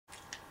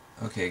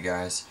Okay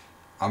guys,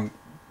 I'm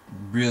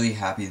really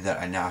happy that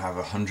I now have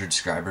 100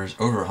 subscribers,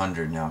 over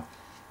 100 now.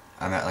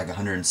 I'm at like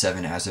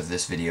 107 as of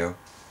this video.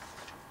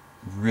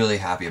 Really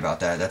happy about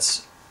that.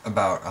 That's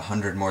about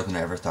 100 more than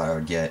I ever thought I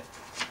would get.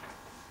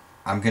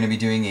 I'm going to be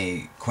doing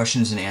a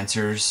questions and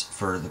answers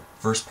for the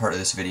first part of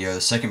this video.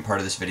 The second part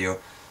of this video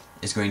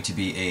is going to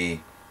be a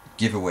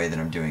giveaway that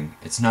I'm doing.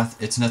 It's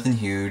nothing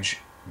huge,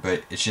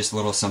 but it's just a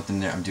little something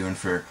that I'm doing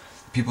for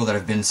people that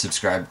have been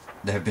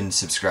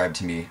subscribed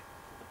to me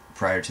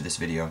prior to this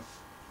video.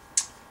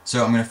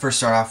 So I'm going to first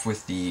start off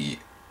with the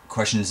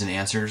questions and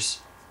answers,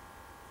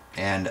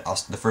 and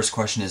the first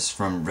question is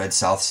from Red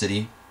South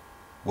City.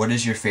 What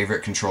is your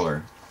favorite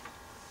controller?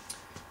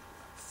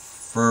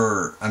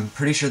 I'm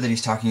pretty sure that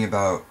he's talking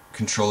about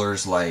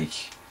controllers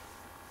like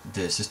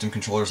the system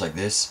controllers like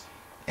this,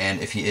 and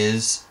if he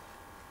is,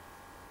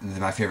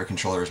 my favorite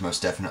controller is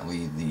most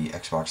definitely the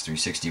Xbox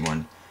 360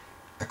 one.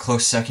 A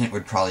close second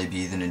would probably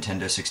be the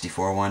Nintendo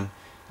 64 one.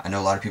 I know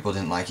a lot of people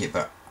didn't like it,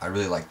 but I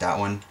really like that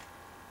one.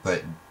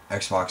 But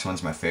Xbox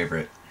one's my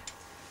favorite.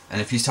 And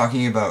if he's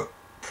talking about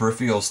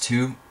peripherals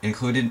too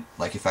included,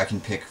 like if I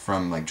can pick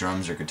from like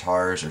drums or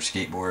guitars or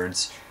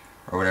skateboards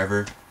or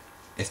whatever,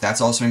 if that's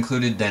also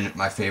included, then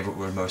my favorite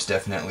would most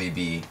definitely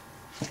be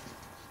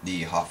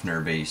the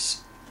Hofner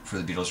bass for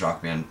the Beatles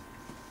Rock Band.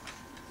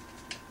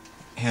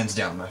 Hands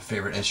down, my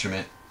favorite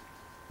instrument,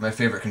 my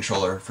favorite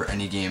controller for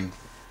any game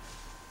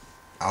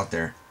out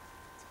there.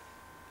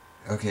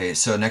 Okay,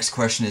 so next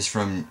question is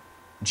from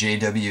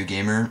JW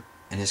Gamer,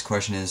 and his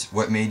question is,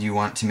 what made you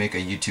want to make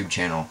a YouTube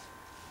channel?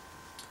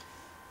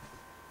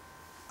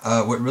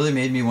 What really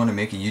made me want to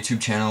make a YouTube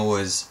channel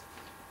was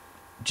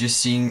just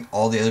seeing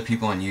all the other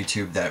people on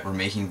YouTube that were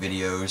making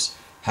videos,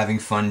 having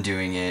fun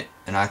doing it,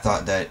 and I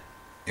thought that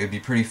it would be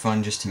pretty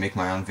fun just to make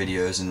my own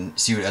videos and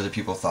see what other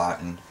people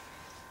thought, and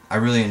I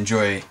really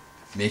enjoy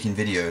making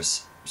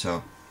videos,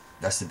 so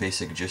that's the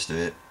basic gist of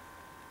it.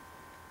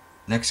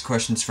 Next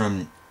question's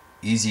from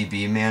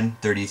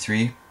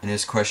EasyBman33, and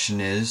his question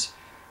is,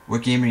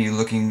 what game are you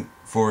looking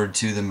forward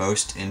to the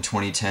most in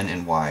 2010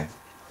 and why?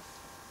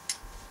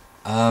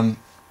 I'm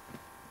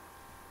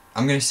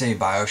gonna say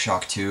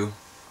BioShock 2,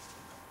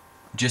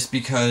 just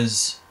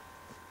because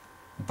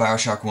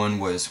BioShock 1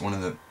 was one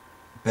of the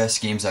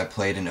best games I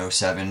played in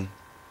 07,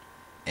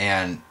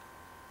 and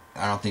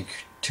I don't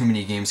think too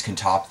many games can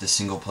top the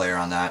single player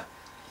on that.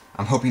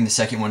 I'm hoping the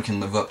second one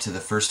can live up to the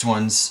first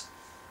one's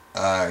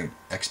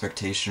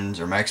expectations,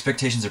 or my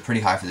expectations are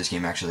pretty high for this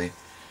game actually.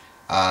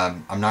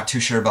 I'm not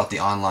too sure about the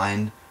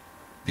online,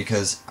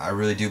 because I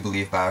really do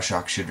believe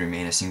BioShock should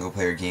remain a single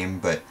player game,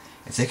 but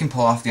if they can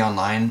pull off the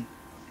online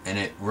and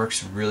it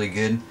works really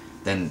good,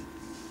 then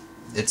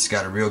it's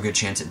got a real good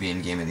chance at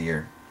being Game of the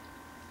Year.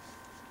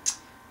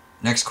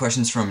 Next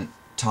question's from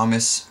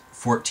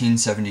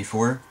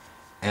Thomas1474,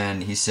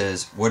 and he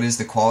says, what is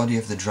the quality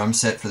of the drum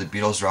set for the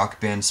Beatles Rock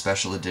Band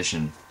Special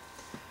Edition?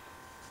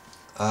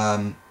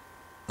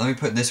 Let me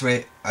put it this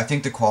way, I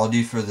think the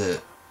quality for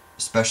the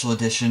Special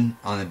Edition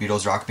on the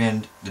Beatles Rock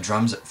Band, the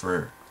drums,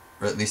 or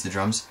at least the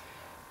drums,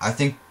 I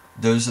think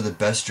those are the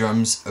best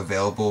drums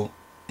available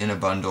in a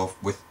bundle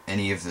with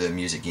any of the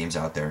music games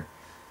out there.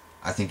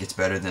 I think it's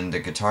better than the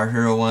Guitar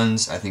Hero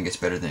ones, I think it's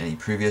better than any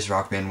previous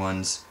Rock Band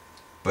ones,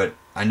 but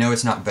I know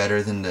it's not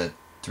better than the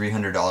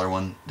 $300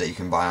 one that you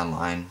can buy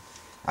online.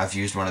 I've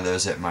used one of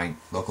those at my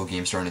local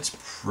game store and it's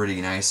pretty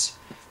nice,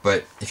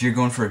 but if you're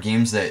going for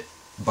games that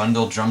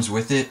bundle drums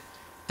with it,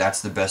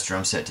 that's the best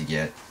drum set to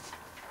get.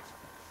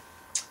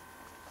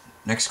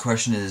 Next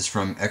question is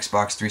from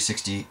Xbox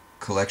 360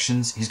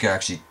 Collections. He's got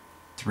actually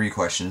 3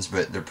 questions,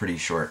 but they're pretty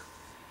short.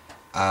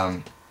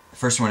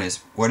 First one is,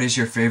 what is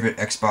your favorite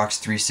Xbox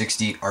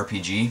 360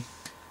 RPG?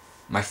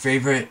 My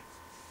favorite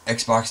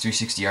Xbox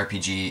 360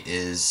 RPG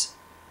is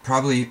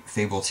probably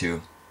Fable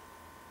 2.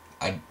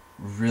 I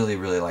really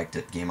liked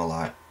that game a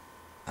lot.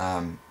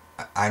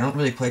 I don't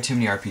really play too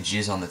many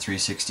RPGs on the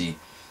 360,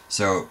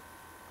 so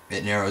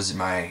it narrows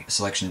my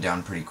selection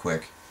down pretty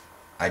quick.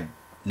 I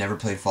never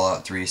played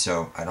Fallout 3,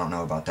 so I don't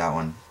know about that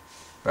one,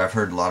 but I've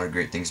heard a lot of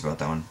great things about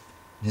that one.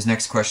 His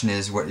next question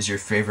is, what is your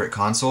favorite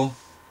console?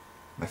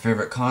 My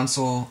favorite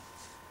console,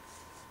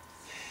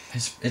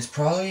 it's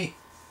probably,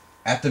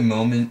 at the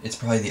moment, it's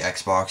probably the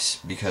Xbox,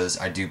 because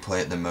I do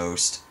play it the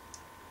most.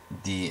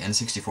 The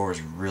N64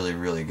 is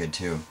really good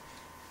too.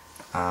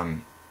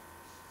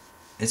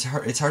 It's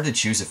hard to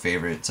choose a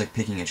favorite. It's like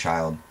picking a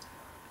child,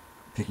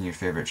 picking your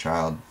favorite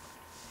child.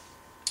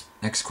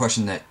 Next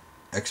question that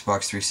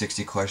Xbox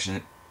 360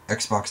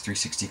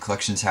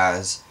 Collections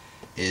has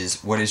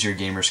is, what is your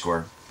gamer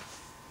score?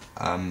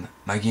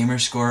 My gamer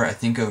score, I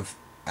think of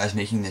as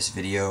making this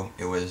video,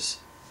 it was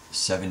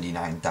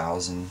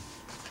 79,000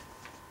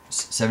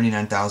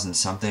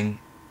 something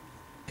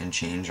and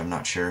change, I'm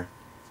not sure.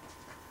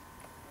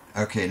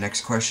 Okay,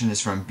 next question is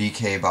from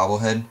BK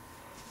Bobblehead,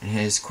 and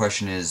his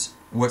question is,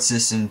 what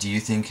system do you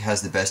think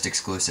has the best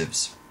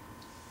exclusives?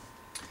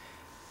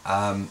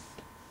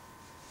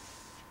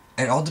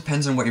 It all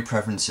depends on what your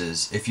preference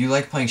is. If you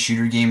like playing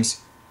shooter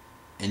games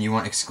and you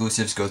want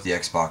exclusives, go with the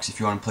Xbox. If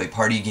you want to play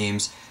party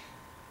games,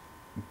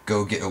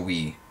 go get a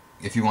Wii.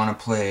 If you want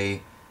to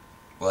play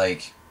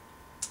like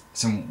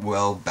some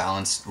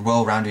well-balanced,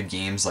 well-rounded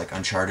games like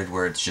Uncharted,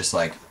 where it's just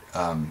like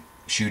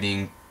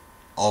shooting,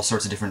 all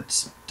sorts of different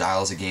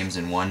styles of games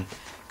in one,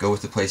 go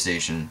with the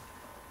PlayStation.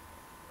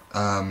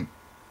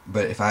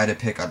 But if I had to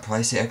pick, I'd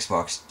probably say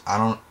Xbox.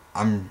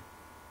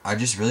 I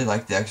just really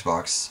like the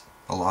Xbox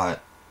a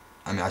lot.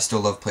 I mean, I still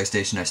love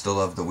PlayStation, I still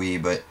love the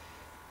Wii, but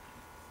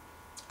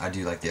I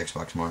do like the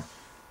Xbox more.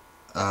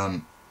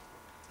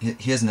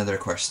 He has another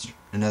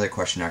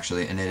question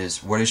actually, and it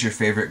is, what is your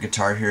favorite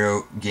Guitar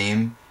Hero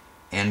game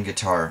and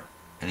guitar?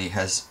 And he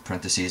has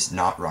parentheses,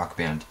 not Rock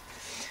Band.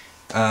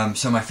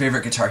 So my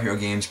favorite Guitar Hero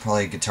game is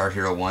probably Guitar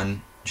Hero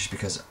 1, just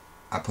because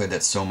I played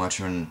that so much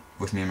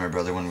with me and my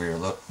brother when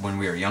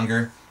we were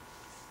younger.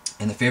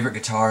 And the favorite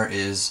guitar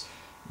is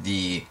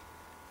the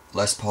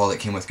Les Paul that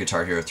came with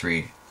Guitar Hero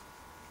 3.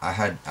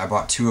 I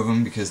bought 2 of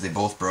them because they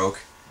both broke,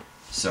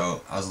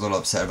 so I was a little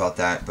upset about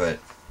that, but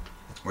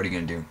what are you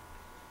gonna do?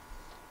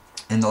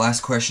 And the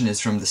last question is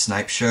from the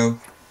Snipe Show.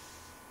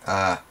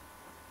 Have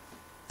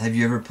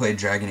you ever played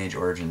Dragon Age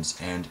Origins?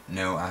 And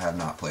no, I have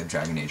not played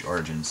Dragon Age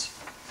Origins.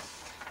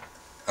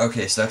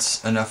 Okay, so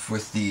that's enough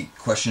with the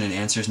question and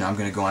answers. Now I'm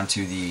going to go on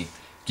to the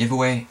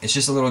giveaway. It's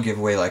just a little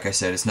giveaway, like I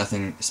said. It's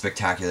nothing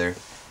spectacular.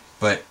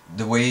 But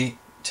the way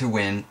to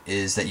win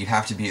is that you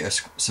have to be a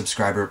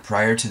subscriber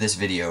prior to this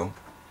video.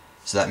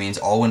 So that means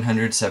all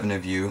 107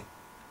 of you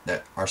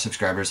that are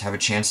subscribers have a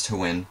chance to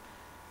win.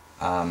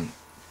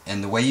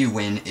 And the way you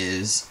win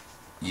is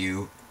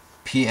you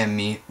PM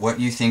me what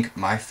you think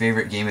my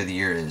favorite game of the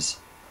year is.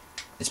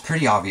 It's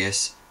pretty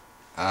obvious.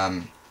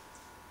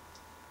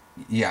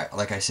 Yeah,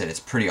 like I said,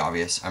 it's pretty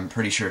obvious. I'm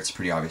pretty sure it's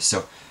pretty obvious.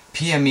 So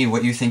PM me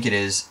what you think it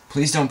is.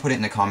 Please don't put it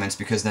in the comments,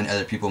 because then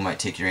other people might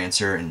take your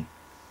answer and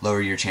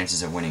lower your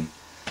chances of winning.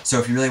 So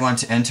if you really want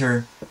to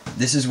enter,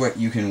 this is what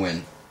you can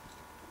win.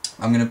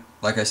 I'm gonna,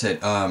 like I said,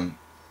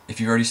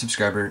 if you're already a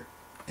subscriber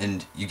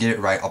and you get it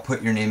right, I'll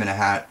put your name in a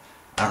hat.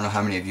 I don't know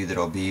how many of you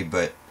that'll be,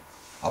 but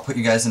I'll put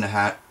you guys in a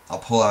hat. I'll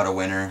pull out a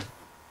winner.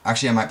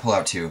 Actually, I might pull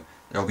out 2.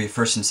 There'll be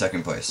first and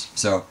second place.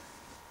 So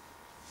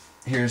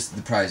here's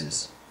the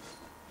prizes.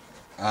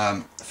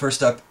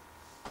 First up,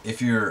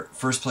 if you're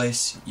first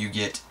place, you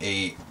get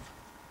a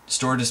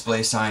store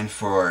display sign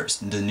for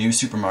the new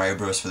Super Mario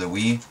Bros. For the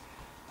Wii.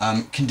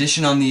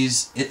 Condition on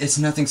these, it's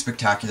nothing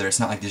spectacular. It's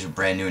not like these are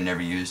brand new and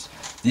never used.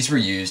 These were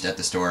used at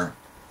the store.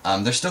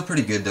 They're still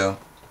pretty good though,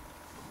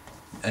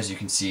 as you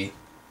can see.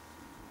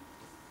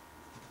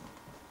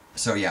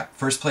 So yeah,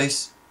 first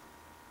place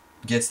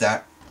gets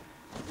that.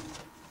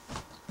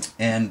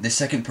 And the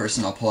second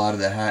person I'll pull out of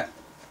the hat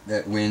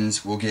that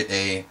wins will get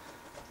a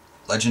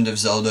Legend of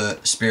Zelda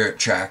Spirit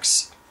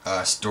Tracks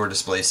store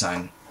display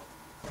sign.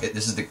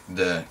 This is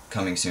the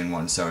coming soon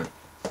one, so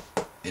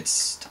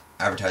it's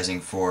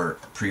advertising for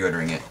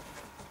pre-ordering it.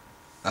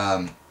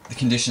 The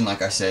condition,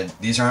 like I said,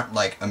 these aren't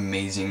like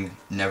amazing,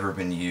 never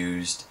been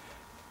used.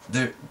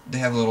 They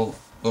have a little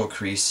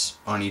crease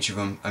on each of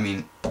them. I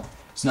mean,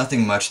 it's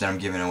nothing much that I'm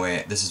giving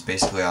away. This is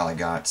basically all I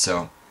got.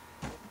 So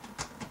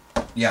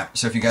yeah,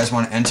 so if you guys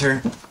want to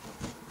enter,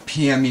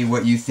 PM me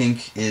what you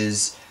think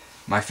is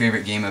my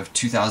favorite game of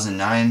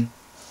 2009,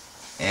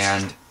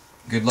 and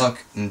good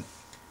luck, and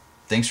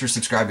thanks for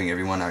subscribing,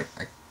 everyone. I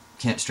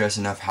can't stress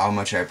enough how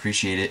much I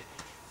appreciate it.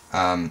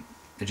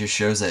 It just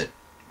shows that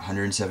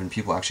 107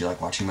 people actually like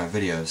watching my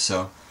videos,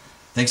 so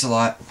thanks a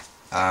lot.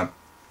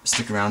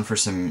 Stick around for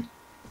some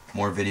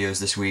more videos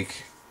this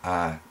week.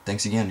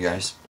 Thanks again, guys.